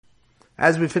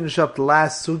As we finish up the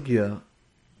last sugya,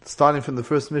 starting from the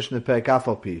first Mishnah of Perek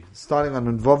Afalpi, starting on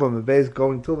Nvova Mebez,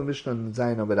 going till the Mishnah on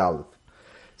Zayin Amud Aleph.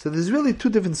 So there's really two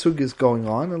different sugyas going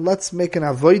on, and let's make an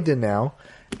avodah now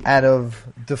out of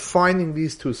defining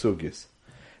these two sugyas.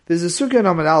 There's a sugya on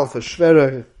Amud Aleph, a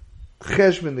shvera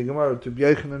cheshbon, the Gemara, to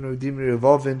B'yochanan Udimri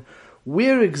Revovin,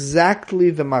 where exactly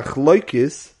the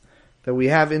machloikis that we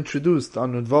have introduced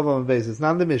on Nvova Mebez, it's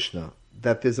not in the Mishnah,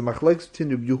 that there's a machloikis between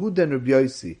Reb Yehuda and Reb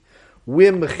Yosi,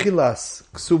 where mechilas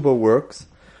ksuba works,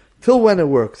 till when it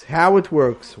works, how it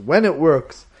works, when it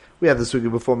works. We had the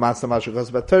sugya before, Matzah Mashachas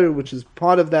Batari, which is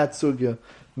part of that sugya,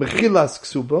 mechilas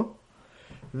ksuba.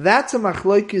 That's a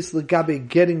machloikis legabe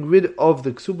getting rid of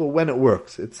the ksuba when it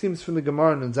works. It seems from the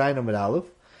Gemara and Zayin Amud Aleph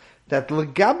that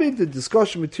legabe the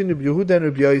discussion between Reb Yehuda and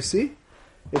Reb Yosi,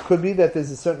 it could be that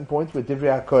there's a certain point where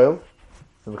Divrei HaKoil,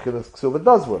 the mechilas ksuba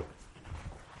does work.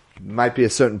 Might be a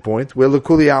certain point where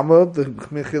L'Kuli Alma, the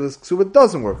Mechilas Ksuba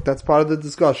doesn't work. That's part of the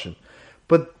discussion.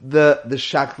 But the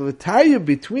shaklatariya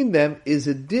between them is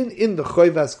a din in the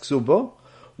Choyvas Ksuba,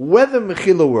 whether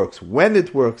Mechila works, when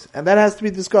it works, and that has to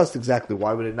be discussed exactly.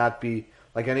 Why would it not be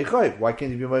like any Choyv? Why can't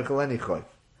you be Mechil any Choyv?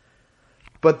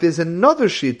 But there's another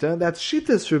Shita, that's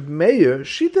Shitas Reb Meir.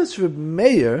 Shitas Reb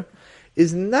Meir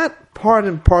is not part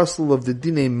and parcel of the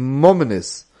Dine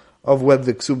Mominis of whether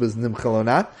the Ksuba is Nimchel or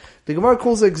not. The Gemara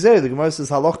calls it Gzeir. The Gemara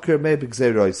says, Halach Kermei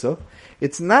b'Gzeir Roiso.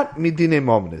 It's not Midine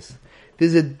Momnis.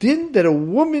 There's a din that a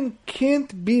woman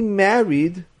can't be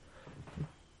married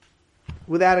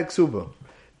without a Ksuba.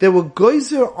 There were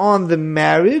Geyser on the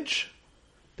marriage.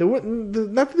 Not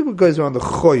that there were Geyser on the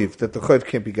Choiv, that the Choiv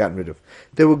can't be gotten rid of.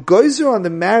 There were Geyser on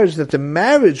the marriage, that the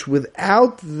marriage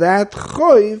without that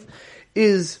Choiv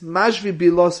is Mashvi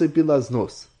Bilose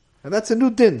Bilaznos. And that's a new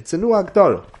din. It's a new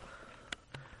Agdara.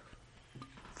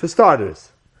 For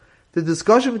starters, the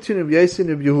discussion between Reb Yosi and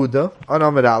Reb Yehuda on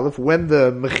Amud Aleph, when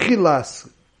the Mechilas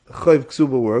Choiv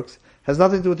Ksuba works, has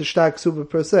nothing to do with the Shtar Ksuba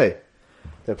per se.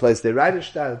 The place they write a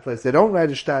Shtar, the place they don't write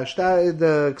a Shtar.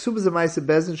 The Ksuba is a Maisa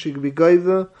Bezin, she can be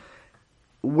Goiva,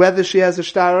 whether she has a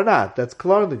Shtar or not. That's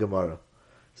clear in the Gemara.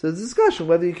 So it's a discussion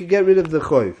whether you can get rid of the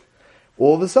Choiv.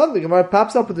 All of a sudden, the Gemara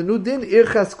pops up with a new din,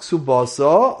 Iרכסא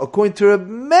Kesubos, according to Reb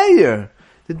Meir.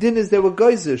 The din is there were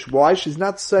geyser. Why? She's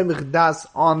not soymich das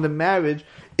on the marriage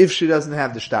if she doesn't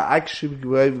have the shtar. She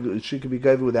could be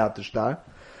geyser without the shtar.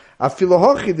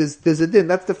 Afilohochi, there's a din.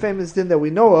 That's the famous din that we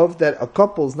know of, that a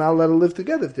couple is not allowed to live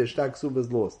together if their shtar ksuba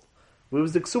is lost. Where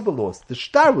was the ksuba lost? The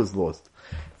shtar was lost.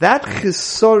 That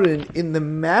chisorin in the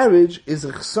marriage is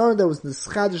a chisorin that was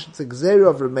nischadish. It's a gzeira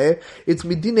of Remeir. It's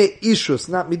midine ishus,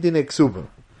 not midine ksuba.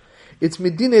 It's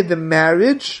Medine the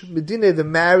marriage,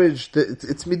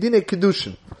 it's Medine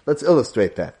Kedushin. Let's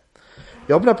illustrate that.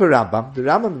 You open up a Rambam, the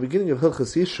Rambam, the beginning of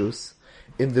Hilchas Yishus,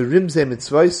 in the Rimzei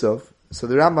Mitzvosov, so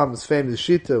the Rambam is famous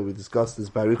Shita, we discussed this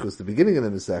by Rikus, the beginning of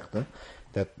the Masechta,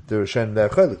 that the Roshen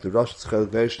Verchelik, the Rosh Tzchelik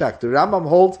very stark. The Rambam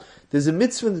holds, there's a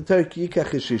mitzvah in the Torah Yikach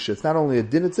Yishisha. It's not only a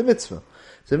din, it's a mitzvah.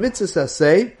 So the mitzvah says,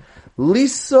 say,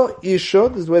 Lisa Isha,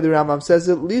 this is the way the Rambam says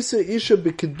it, Lisa Isha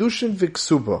B'Kedushin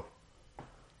V'Ksuba.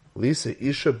 Lisa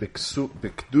Isha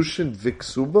B'Kedushin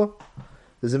V'Ksuba.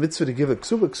 There's a mitzvah to give a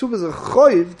ksuba. Ksuba is a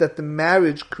choiv that the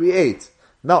marriage creates.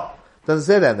 No, doesn't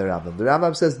say that in the Rambam. The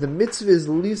Rambam says the mitzvah is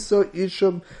Lisa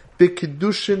Isha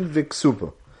B'Kedushin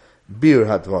V'Ksuba. Bir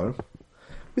Hadvar.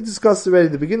 We discussed already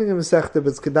at the beginning of the Masechta, but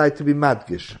it's kedai to be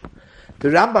madgish. The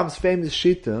Rambam's famous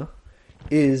shita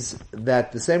is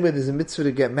that the same way there's a mitzvah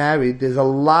to get married, there's a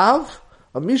lav,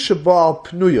 a misha ba'al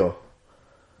pnuyo,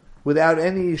 without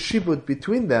any shibud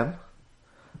between them.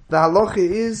 The halacha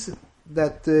is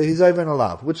that he's over in a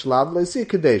lav. Which lav? Let's see,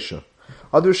 kadesha.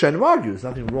 Other Rishonim argue, there's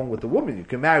nothing wrong with the woman. You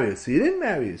can marry her. So you didn't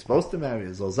marry her. You're supposed to marry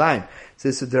her. Zolzain. It's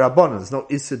Issa Derabbanan. There's no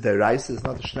Issa Deraisa. It's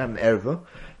not a Shnem Erva.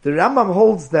 The Rambam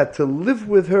holds that to live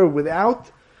with her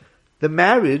without the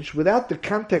marriage, without the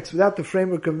context, without the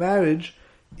framework of marriage,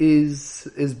 is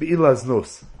Be'ilas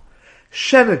Nos.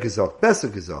 Shena gesagt, besser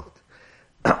gesagt.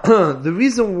 The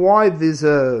reason why there's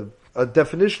a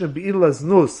definition of Be'ilas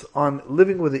Nos on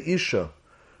living with an Isha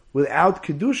without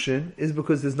Kedushin is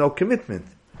because there's no commitment.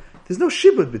 There's no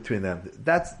shibud between them.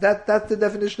 That's the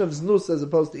definition of znus as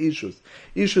opposed to ishus.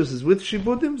 Ishus is with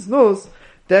shibudim. Znus,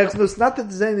 there's znus. Not that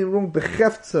there's anything wrong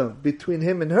bechefza between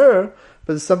him and her,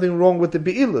 but there's something wrong with the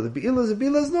be'ilah. The be'ilah is a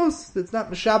be'ilah znus. It's not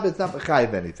meshab. It's not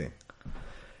mechayiv anything.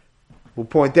 We'll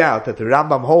point out that the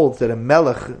Rambam holds that a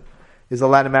melech is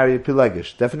allowed to marry a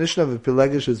pilegish. Definition of a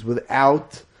pilegish is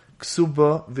without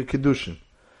ksuba v'kedushin.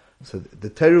 So the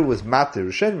Torah was matir.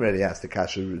 Rishen already asked the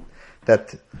kasha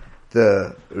that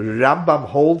the Rambam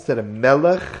holds that a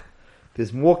melech,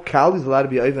 there's more kal, he's allowed to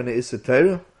be over in the Issa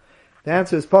Torah. The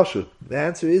answer is pashut. The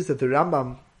answer is that the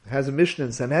Rambam has a Mishnah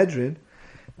in Sanhedrin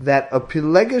that a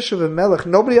pilegesh of a melech,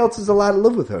 nobody else is allowed to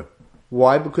live with her.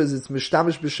 Why? Because it's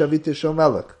mishtamish b'shavite shel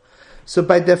melech. So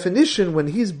by definition, when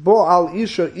he's bo al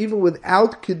isha, even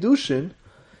without kiddushin,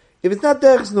 if it's not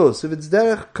derech znus, if it's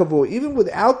derech kavur, even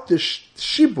without the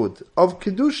shibud of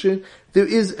kiddushin, there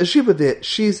is a shibud there.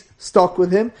 She's stuck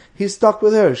with him, he's stuck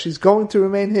with her. She's going to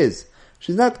remain his.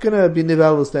 She's not going to be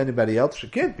nivelos to anybody else. She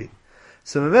can't be.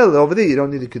 So over there, you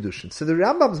don't need a kiddushin. So the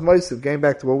Rambam's moisav, going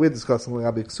back to what we're discussing with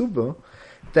Rabbi Kesubos,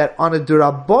 that on a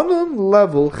durabonon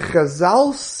level,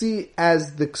 Chazal see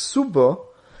as the ksuba,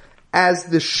 as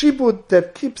the shibud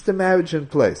that keeps the marriage in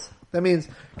place. That means,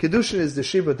 Kiddushin is the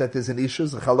shibud that is an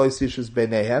ishus, the chalois ishus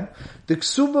beinehem. The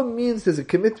ksuba means there's a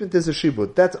commitment, there's a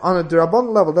shibud. That's on a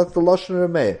drabon level, that's the Lashon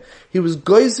Rameh. He was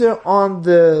geyser on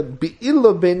the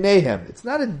be'ila beinehem. It's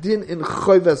not a din in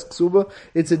choyvas ksuba,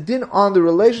 it's a din on the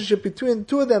relationship between the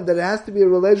two of them, that it has to be a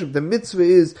relationship. The mitzvah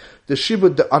is the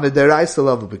shibud on a deraisa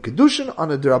level, but Kiddushin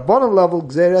on a drabon level,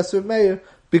 gzeras of Meir,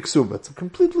 b'ksuba. It's a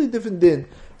completely different din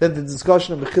than the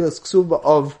discussion of mechilas ksuba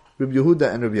of Rabbi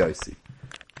Yehuda and Rabbi Yossi.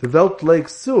 The Welt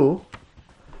likes too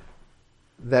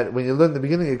that when you learn the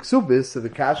beginning of Kesubos, so the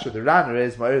kasha, the Rana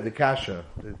is Mair the kasha.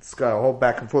 It's got a whole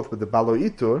back and forth with the Balo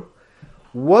Itur.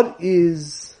 What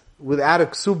is without a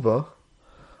Kesuba?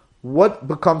 What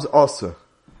becomes Osir?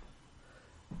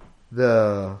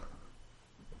 The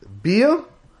Bia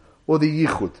or the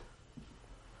Yichud?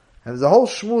 And there's a whole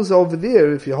shmuz over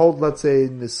there. If you hold, let's say,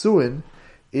 Nesuin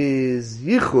is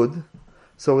Yichud.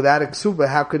 So without a ksuba,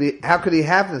 how could he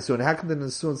have nesuin? How can the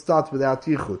nesuin start without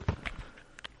yichud?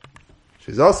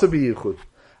 She's also be yichud.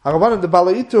 Harabanan, the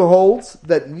Balaitu holds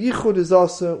that yichud is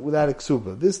also without a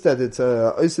ksuba. This that it's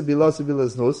oisa bilas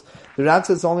bilas nos. The Ran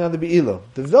says only on the beila.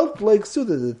 The Welt like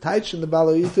suda, the taich in the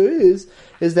Balaitu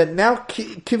is that now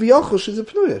kivyochel she's a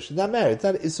pnuya. She's not married. It's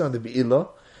not issa on the beila.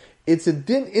 It's a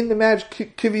din in the marriage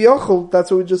kivyochel. That's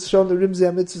what we just shown the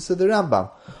Rimzei Mitzvah of the Rambam.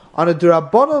 On a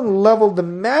Durabonon level, the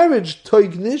marriage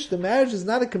toignish, the marriage is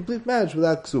not a complete marriage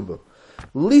without ksuba.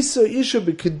 Lisa isha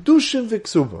b'kedushin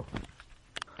v'ksuba.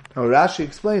 Now Rashi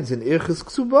explains in Iרכסא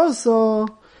ksuba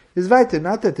is weiter,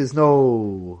 not that there's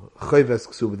no choyves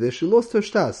ksuba there, she lost her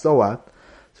shtas, so what?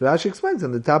 So Rashi explains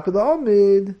on the top of the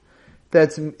Omid,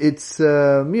 that it's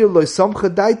mir loy samcha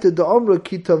daita the omra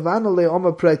ki tavana le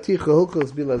omra praiticha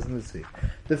hilchos bilaz nisi.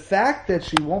 The fact that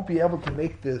she won't be able to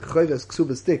make the choyves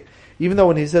ksuba stick, even though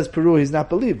when he says Peru, he's not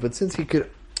believed. But since he's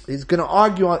going to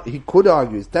argue,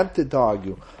 he's tempted to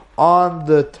argue on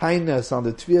the tainas, on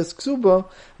the tvias ksuba,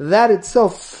 that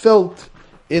itself felt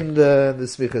in the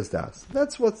smichas das.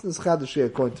 That's what's nischadashi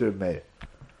according to Meir.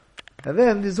 And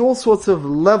then there's all sorts of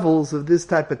levels of this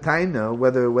type of taina,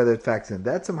 whether it facts in.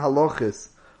 That's some halachis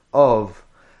of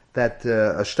that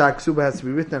a shtar ksuba has to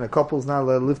be written and a couple's not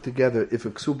allowed to live together if a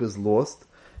ksuba is lost,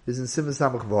 is in Siman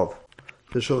Samach Vav.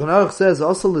 The Shulchan Aruch says,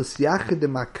 also l'siyachid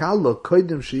makalo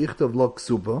koidim sheyichtov lo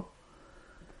ksuba.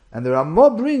 And the Ramah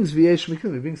brings v'yesh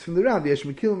mikil, he brings from the Ram, v'yesh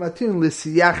mikil matin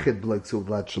l'siyachid b'lo ksuba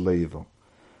v'lad shaleivo.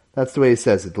 That's the way he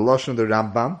says it. The Lashon of the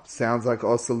Rambam sounds like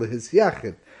also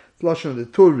l'hisyachid. It's Lashon of the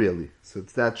Tur really. So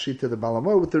it's that sheet of the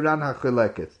Balamor with the Ran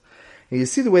HaCholeket. And you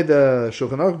see the way the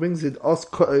Shulchan Aruch brings it,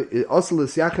 also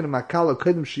l'siyachid makalo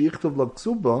koidim sheyichtov lo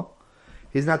ksuba.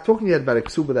 He's not talking yet about a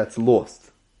ksuba that's lost.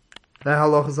 That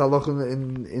halach is halach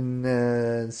in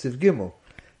Siv Gimel.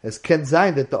 As Ken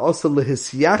Zayin that the Osa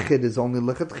Lehisyachid is only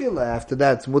Lechatchila. After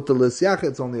that, it's Mutter Lehisyachid,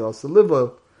 it's only Osa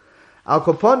Liver. Al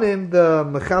Kaponim, the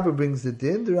Mechaber brings the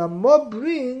din. The Ramah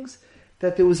brings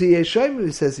that there was a Yeshayim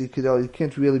who says he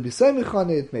can't really be Saimich on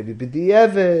it, maybe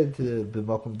B'di'eved,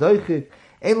 B'mokum Doichik,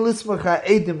 Ein Lismacha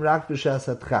Eidim Rak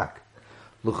B'shas Atchak.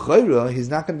 L'chayra, he's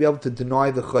not going to be able to deny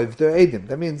the Chayv their Eidim.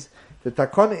 That means the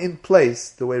takana in place,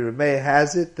 the way Rameh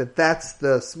has it, that's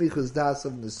the smichas das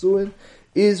of Nesuin,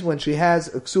 is when she has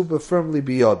a ksuba firmly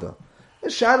biyoda.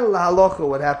 Shadal halacha,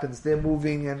 what happens? They're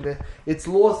moving and it's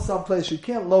lost someplace. You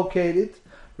can't locate it.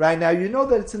 Right now, you know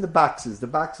that it's in the boxes. The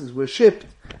boxes were shipped,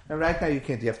 and right now you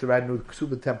can't. You have to write a new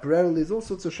ksuba temporarily. There's all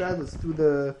sorts of shadows through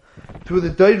the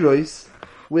doiros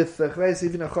with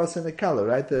even a chos and a kala.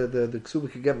 Right, the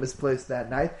ksuba could get misplaced that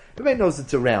night. Everybody knows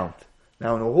it's around.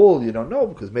 Now in a hall, you don't know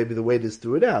because maybe the waiters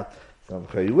threw it out.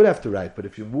 So you would have to write. But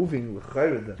if you're moving,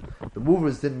 the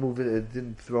movers didn't move it,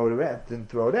 didn't throw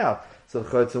it out. So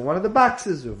it's in one of the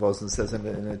boxes. Rav Ozen says in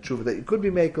a tshuva that it could be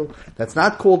mekel. That's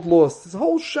not called lost. There's a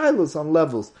whole shilos on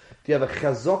levels. If you have a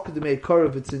chazok the meikor,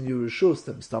 if it's in your rishus,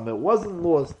 it wasn't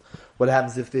lost. What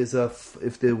happens if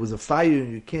there was a fire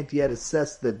and you can't yet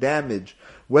assess the damage,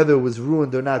 whether it was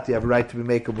ruined or not? You have a right to be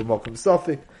mekel b'mokum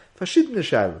sofik. Fashid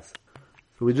neshilos.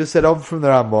 We just said over from the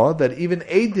Ramah that even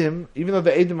Eidim, even though the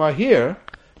Eidim are here,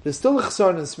 there's still a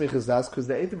chesron in smichas das because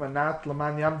the Eidim are not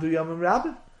laman yamdu yomim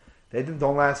rabin. The Eidim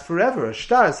don't last forever. A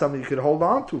shtar is something you could hold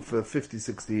on to for 50,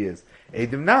 60 years.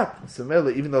 Eidim not.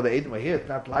 Similarly, even though the Eidim are here, it's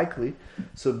not likely.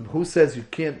 So who says you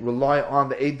can't rely on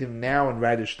the Eidim now and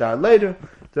write a shtar later?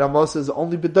 The Ramah says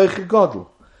only b'doiche godel.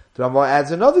 The Ramah adds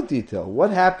another detail.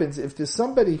 What happens if there's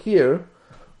somebody here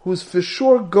who's for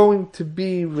sure going to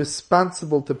be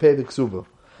responsible to pay the ksuba?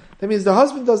 That means the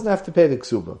husband doesn't have to pay the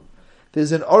ksuba.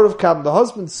 There's an orav kam. The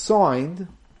husband signed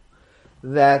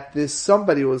that there's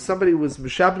somebody was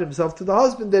mishabed himself to the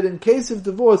husband that in case of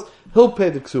divorce he'll pay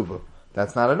the ksuba.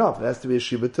 That's not enough. It has to be a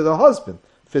shiva to the husband.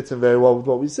 Fits in very well with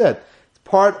what we said. It's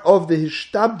part of the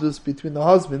hishtabdus between the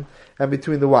husband and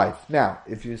between the wife. Now,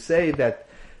 if you say that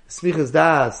smichas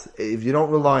das, if you don't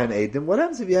rely on edim, what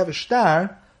happens if you have a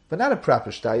shtar, but not a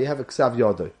proper shtar? You have a ksav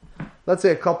yodoy. Let's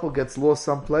say a couple gets lost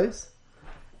someplace,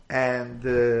 and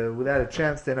without a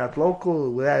chance, they're not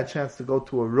local, without a chance to go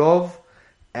to a rov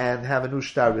and have a new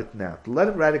shtar written out. Let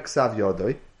him write a ksav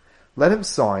yodoy, let him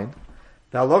sign.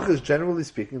 The halacha is generally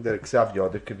speaking that a ksav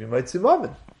yodoy can be motzim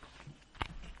omen.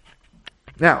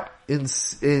 Now, in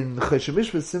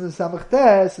Cheshamish v'Siman Samach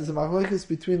Tes is a machlokes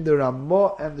between the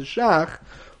Ramah and the Shach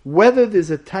whether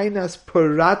there's a tainas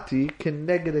parati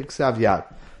keneged a ksav yad.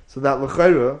 So that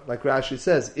l'chayra, like Rashi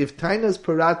says, if Tainas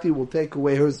Parati will take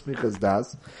away her smichas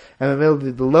das, and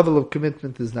the level of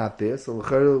commitment is not there, so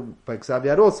l'chayra by Ksav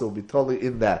Yad also will be totally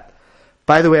in that.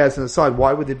 By the way, as an aside,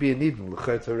 why would there be a need?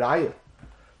 L'chayra it's a raya.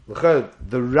 L'chayra,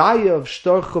 the raya of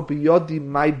shtorcha b'yodi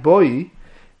my boy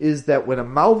is that when a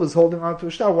malva is holding on to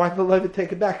a shtar, why can't the levy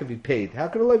take it back if he paid? How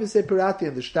can a levy say Parati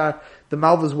and the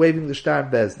malva is waving the shtar in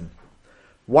Bezdin?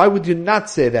 Why would you not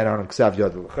say that on a Ksav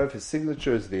Yodel? If his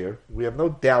signature is there, we have no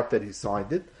doubt that he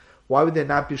signed it. Why would there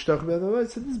not be Shtocha B'Yodi?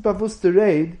 So this is Bavus the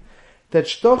raid that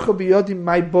Shtocha B'Yodi,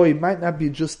 my boy, might not be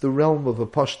just the realm of a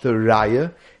Pashta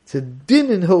Raya. It's a din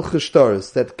in Hilchah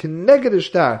Shtaros that connected a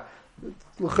shtar.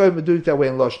 L'chayim we do it that way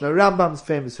in Lashon. Rambam's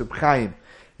famous Reb Chaim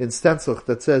in Stenzelch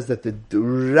that says that the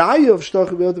Raya of Shtocha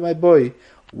B'Yodi, my boy,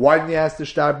 why didn't he ask the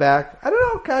shtar back? I don't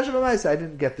know. Kasha B'Maisa. I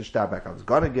didn't get the shtar back. I was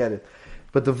gonna get it.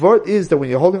 But the word is that when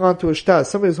you're holding on to a shtar,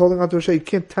 somebody's holding on to a shtar, you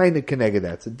can't tiny connect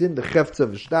that. So din the chefts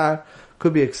of a shtar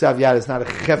could be a ksav yad. It's not a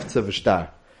chefts of a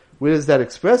shtar. Where does that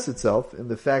express itself? In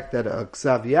the fact that a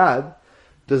ksav yad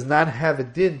does not have a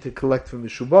din to collect from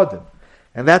mishubadim.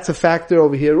 And that's a factor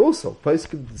over here also. Place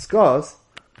can discuss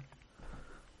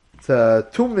it's a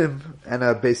tumim and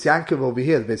a beis Yankov over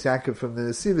here. The beis Yankov from the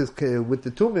Nesivos with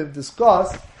the tumim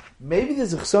discuss maybe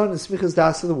there's a chesron in smichas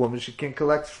das of the woman she can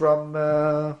collect from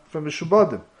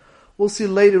mishubadim. We'll see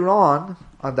later on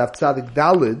Daf Tzadik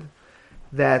Dalid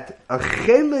that a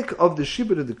chelik of the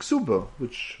shibud of the ksuba,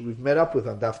 which we've met up with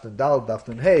on Daf Dalid,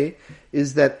 Daf Hey,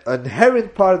 is that an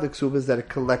inherent part of the ksuba is that it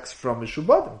collects from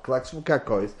mishubadim, it collects from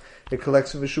kakois, it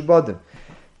collects from mishubadim.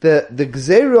 The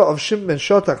gzeira of Shimon ben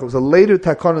Shotach was a later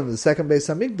takon in the second Beis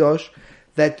Hamikdash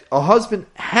that a husband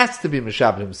has to be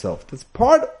mishabed himself. That's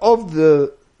part of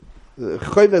the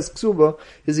Chayves Ksuba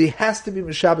is he has to be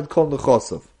Mishabed Kol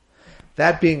Nechosov.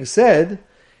 That being said,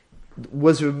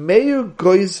 was Meir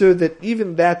Goizer that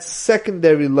even that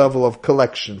secondary level of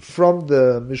collection from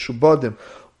the Mishubadim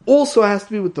also has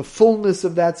to be with the fullness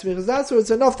of that Smichas Das, or it's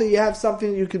enough that you have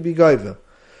something you can be Goiver?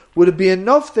 Would it be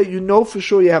enough that you know for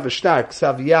sure you have a shtar,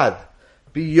 Ksav Yad,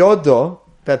 Biyodo,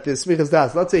 that the Smichas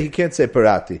Das, let's say he can't say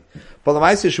Parati, but the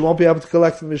Maisa she won't be able to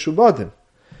collect from Mishubadim.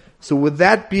 So would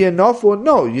that be enough or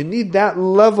no? You need that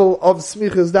level of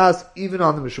smichas das even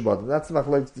on the mishubadim. That's the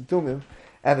machlokes the tumim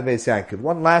and the beis Yankov.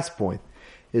 One last point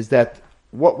is that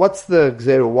what's the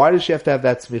gzera? Why does she have to have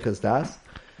that smichas das?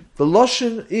 The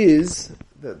loshen is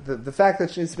the fact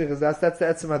that she needs smichas das. That's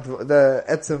the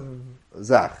etzem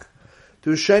zach.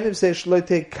 To Rishonim say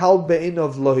shloite kal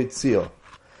be'inov lo hitzio.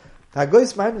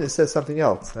 Hagoyis Maimonides says something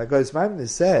else. Hagoyis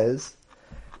Maimonides says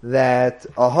that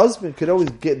a husband could always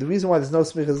get, the reason why there's no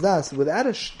smichas das, without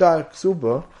a shtar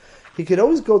ksuba, he could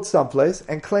always go to someplace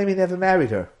and claim he never married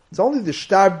her. It's only the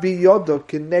shtar biyodo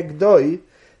kinegdoi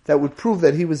that would prove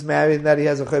that he was married and that he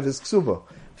has a chayves ksuba.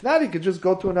 If not, he could just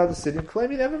go to another city and claim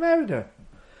he never married her.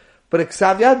 But a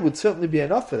ksav yad would certainly be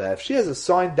enough for that. If she has a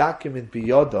signed document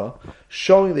biyodo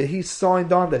showing that he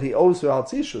signed on that he owes her al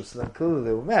tishus, then clearly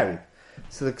they were married.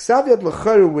 So the ksav yad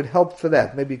l'chayru would help for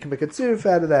that. Maybe you can make a tzirif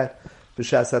out of that.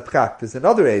 There's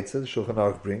another eitzah the Shulchan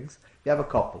Aruch brings. You have a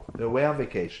couple. They're away on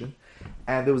vacation,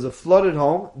 and there was a flooded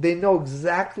home. They know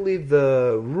exactly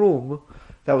the room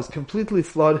that was completely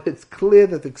flooded. It's clear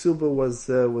that the ksuba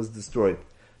was destroyed.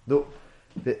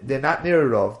 They're not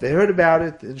near it off. They heard about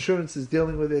it. The insurance is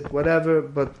dealing with it. Whatever.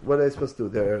 But what are they supposed to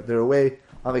do? They're away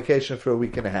on vacation for a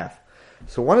week and a half.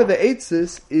 So one of the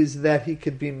eitzes is that he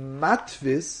could be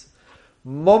matvis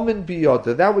momen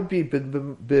biyoda. That would be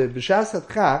b'shas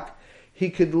hatchak. He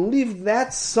could leave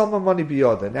that sum of money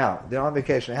biyoda. Now they're on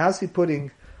vacation. How's he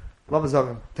putting?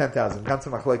 10,000.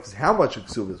 How much of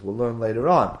Kesubos? We'll learn later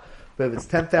on. But if it's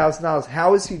 $10,000,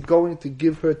 how is he going to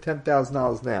give her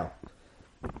 $10,000 now?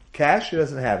 Cash? He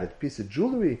doesn't have it. Piece of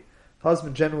jewelry?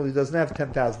 Husband generally doesn't have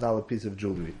 $10,000 piece of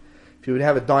jewelry. If he would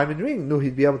have a diamond ring, no,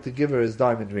 he'd be able to give her his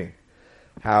diamond ring.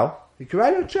 How? He could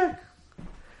write her a check.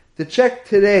 The check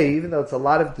today, even though it's a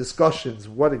lot of discussions,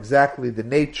 what exactly the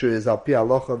nature is al pi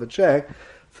halacha of a check,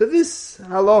 for this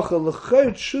halacha,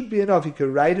 l'chayr, should be enough. He could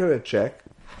write her a check,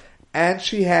 and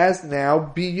she has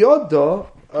now biyoda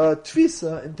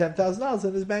tvisa in $10,000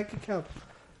 in his bank account.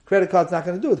 Credit card's not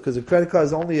going to do it because a credit card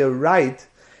is only a right,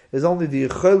 is only the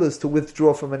yicholos to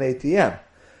withdraw from an ATM.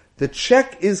 The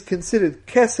check is considered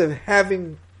kesef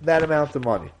having that amount of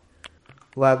money.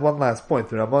 We'll add one last point.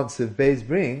 The Ramon Siv Beis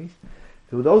brings,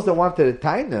 to those that wanted a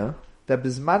taina, that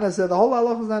Bismana said the whole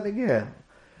halacha is not again.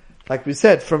 Like we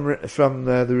said, from the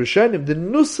Rishonim, the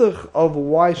nusach of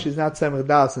why she's not Samech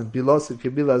Das and Bilos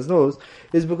Kebila's nose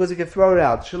is because he can throw it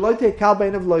out. Shaloite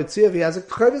Kalbain of Loitzia, if he has a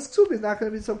Chodesh Ksub, he's not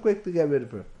going to be so quick to get rid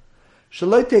of her.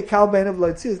 Shaloite Kalbain of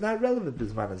Loitzia is not relevant to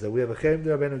Bismana. We have a Cherem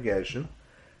D'Rabbeinu Gershom,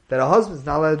 that a husband's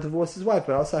not allowed to divorce his wife,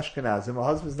 but also Ashkenazim, a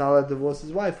husband's not allowed to divorce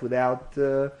his wife without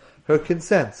her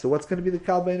consent. So what's going to be the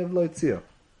Kalbain of Loitzia?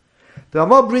 The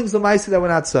Ramah brings the Maisa that we're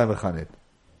not Samech on it.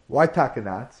 Why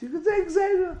Takanat? You could say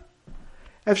Gzeira.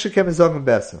 Efshe kem zogen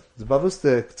besser. The Bavus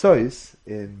the Ktsois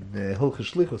in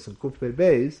Hilchos Shlichus and Kuf Pei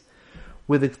Beis,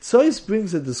 where the Ktsois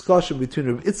brings a discussion between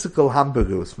Rav Itzchak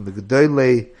Hamburgos from the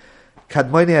Gedolei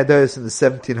Kadmoni Adayos in the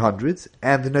 1700s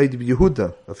and the Noid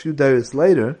Yehuda a few days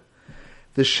later.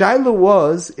 The shaila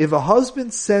was if a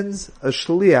husband sends a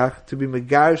shliach to be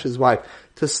megarish his wife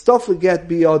to stuff a get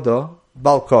biyoda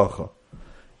bal kocha,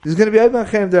 he's going to be open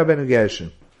cherem d'Rabbeinu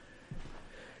Gershom.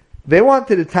 They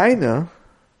wanted a taina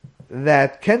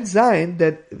that Ken Zayin,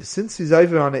 that since he's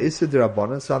over on a Issa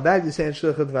D'Rabbanan, so on that you say in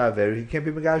Shlichat V'Aver, he can't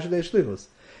be Megash Dei Shlichus.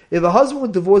 If a husband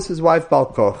would divorce his wife Bal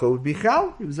Kocha, it would be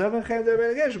Chal. He was over on Cherem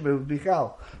D'Rabbeinu Gershom, it would be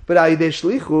Chal. But Aidei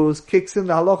Shlichus kicks in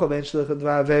the halacha of Shlichat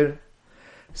V'Aver.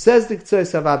 Says the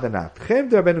Ktsois Avadanat, Cherem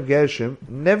D'Rabbeinu Gershom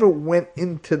never went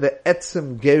into the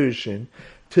Etzem Gerushin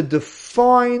to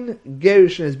define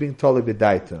Gerushin as being Toli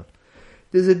B'Daita.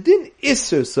 There's a din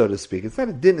isser, so to speak. It's not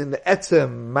a din in the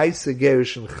etzem, maisa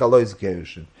gerushin, chalois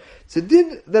gerushin. It's a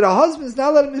din that a husband is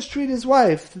not allowed to mistreat his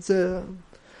wife. It's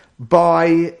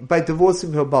by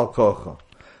divorcing her bal kocha.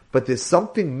 But there's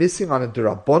something missing on a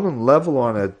derabonon level or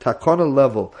on a takona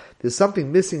level. There's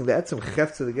something missing. The etzem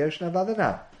chefts of the gerushin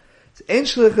avadana. So ein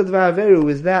shlichat v'averu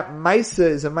is that maisa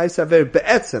is a maisa averu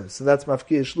be'etzem. So that's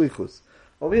mafkir shlichus.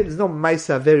 Over here, there's no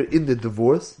maisa averu in the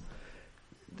divorce.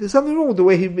 There's something wrong with the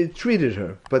way he treated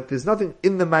her, but there's nothing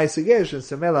in the Ma'aseh Gerushin.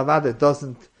 So Mel Avada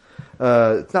doesn't,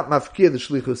 it's not mafkir the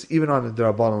shlichus even on the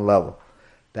D'Rabbanan level.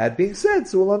 That being said,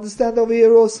 so we'll understand over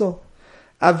here also.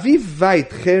 Aviv Vait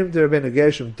Cherem D'Rabbeinu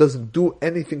Gershom doesn't do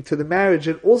anything to the marriage.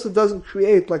 It also doesn't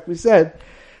create, like we said,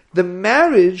 the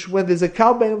marriage when there's a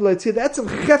kalbein of loitzia. That's some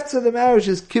chefts of the marriage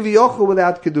is kiviyochel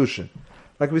without kedushin.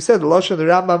 Like we said, the Lashon the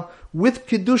Rambam with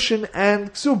kedushin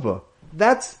and ksuba.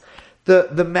 That's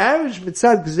the marriage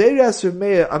mitzad gzeras or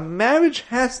meir. A marriage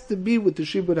has to be with the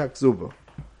shibud hakzuba.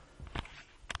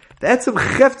 That's some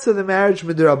chefts of the marriage.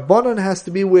 Midrabanan has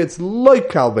to be where it's loy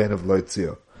kalbein of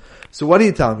loitzia. So what are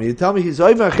you telling me? You tell me he's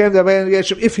over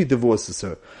if he divorces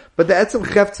her. But the etzem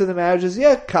chefts of the marriage is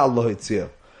kal loitzia.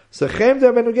 So Cherem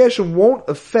D'Rabbeinu Gershom won't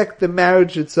affect the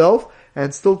marriage itself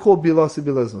and still called Bilasi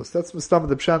Bilaznos. That's Mistam of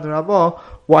the Pshat and Ramah,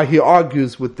 why he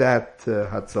argues with that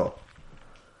Hatzah.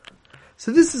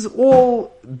 So this is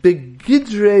all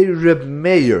Begidrei Reb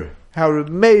Meir, how Reb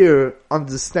Meir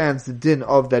understands the din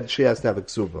of that she has to have a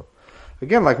ksuba.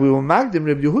 Again, like we will magdim,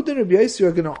 Reb Yehuda and Reb Yossi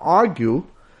are going to argue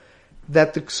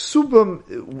that the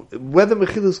ksuba, whether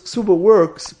Mechilus ksuba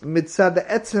works, mitzad the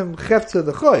etzem chefza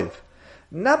the choiv.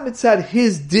 Not mitzad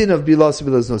his din of bilas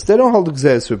bilaznos. They don't hold the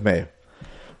gzeres with Meir.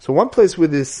 So one place where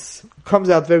this comes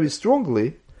out very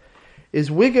strongly is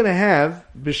we're going to have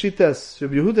Beshitas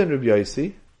Rabbi Yehuda and Rabbi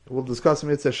Yossi. We'll discuss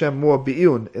Mitzvah Hashem more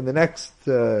Iyun in the next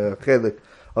chelik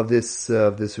of this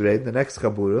raid, the next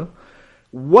Chabura.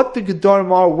 What the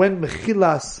Gedarim are when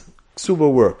Mechilas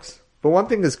Ksuba works. But one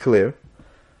thing is clear,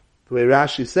 the way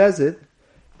Rashi says it,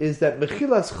 is that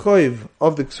Mechilas Choiv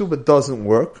of the Ksuba doesn't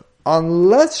work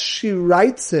unless she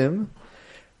writes him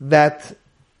that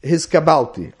his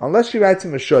kabalti, unless she writes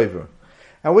him a shoiver.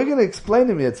 And we're going to explain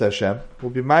to Mitzvah Hashem,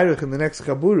 we'll be Meirich in the next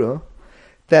Chabura,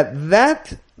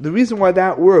 the reason why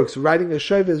that works, writing a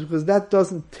shayva, is because that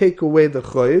doesn't take away the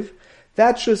choiv.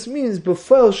 That just means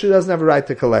before she doesn't have a right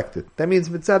to collect it. That means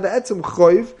mitzad etzem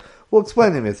choiv. We'll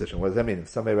explain in this. What does that mean? If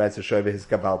somebody writes a shayva, his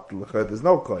kabal, there's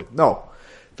no choiv. No,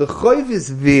 the choiv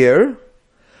is there,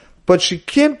 but she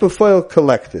can't before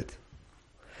collect it.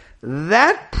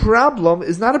 That problem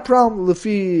is not a problem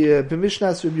lefi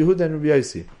b'mishnas Rabbi Yehuda and Rabbi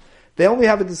Yossi. They only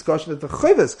have a discussion that the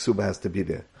choivas ksuba has to be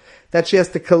there. That she has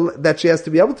to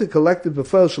be able to collect it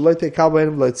before shalote kal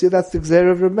b'enim loitzi. That's the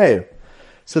gzera of Reb Meir.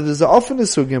 So there's often a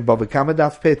sugya in Bava Kama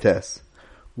Daf Peites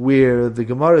where the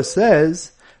Gemara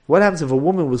says, what happens if a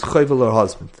woman was choivel her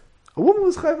husband? A woman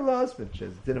was choivel her husband. She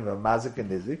didn't have a mazik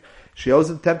and nizik. She owes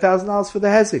him $10,000 for the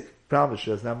hezek. Promise she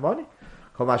doesn't have money.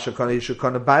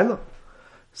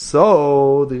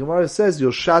 So the Gemara says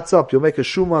you'll shots up, you'll make a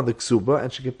shuma on the ksuba,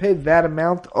 and she can pay that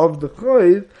amount of the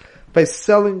choiv by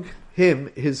selling him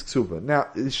his ksuba. Now,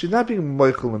 she's not being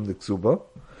moichel in the ksuba.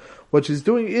 What she's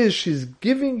doing is she's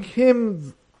giving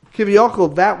him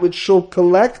kiviyachol that which she'll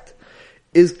collect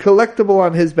is collectible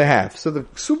on his behalf. So the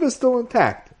ksuba is still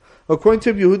intact. According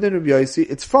to Rabbi Yehuda and Rabbi Yossi,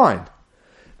 it's fine.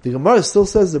 The Gemara still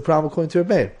says the problem according to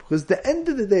Rabbi Meir, because at the end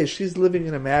of the day, she's living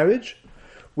in a marriage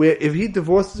where if he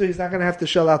divorces her, he's not going to have to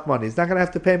shell out money. He's not going to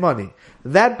have to pay money.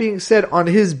 That being said, on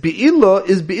his be'ilah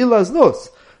is be'ilah's nos.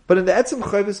 But in the etzem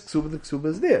chayvus ksuba, the ksuba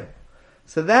is there.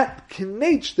 So that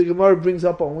kinech the Gemara brings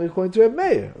up only according to Rabbi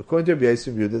Meir. According to Rabbi Yossi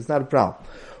and Yehuda, it's not a problem.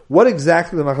 What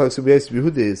exactly the machlokes of Rabbi Yossi and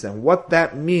Yehuda is, and what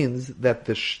that means that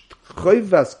the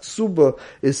chayvus ksuba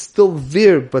is still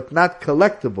there but not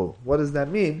collectible, what does that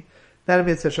mean? That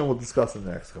means Hashem will discuss in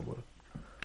the next Kabbalah.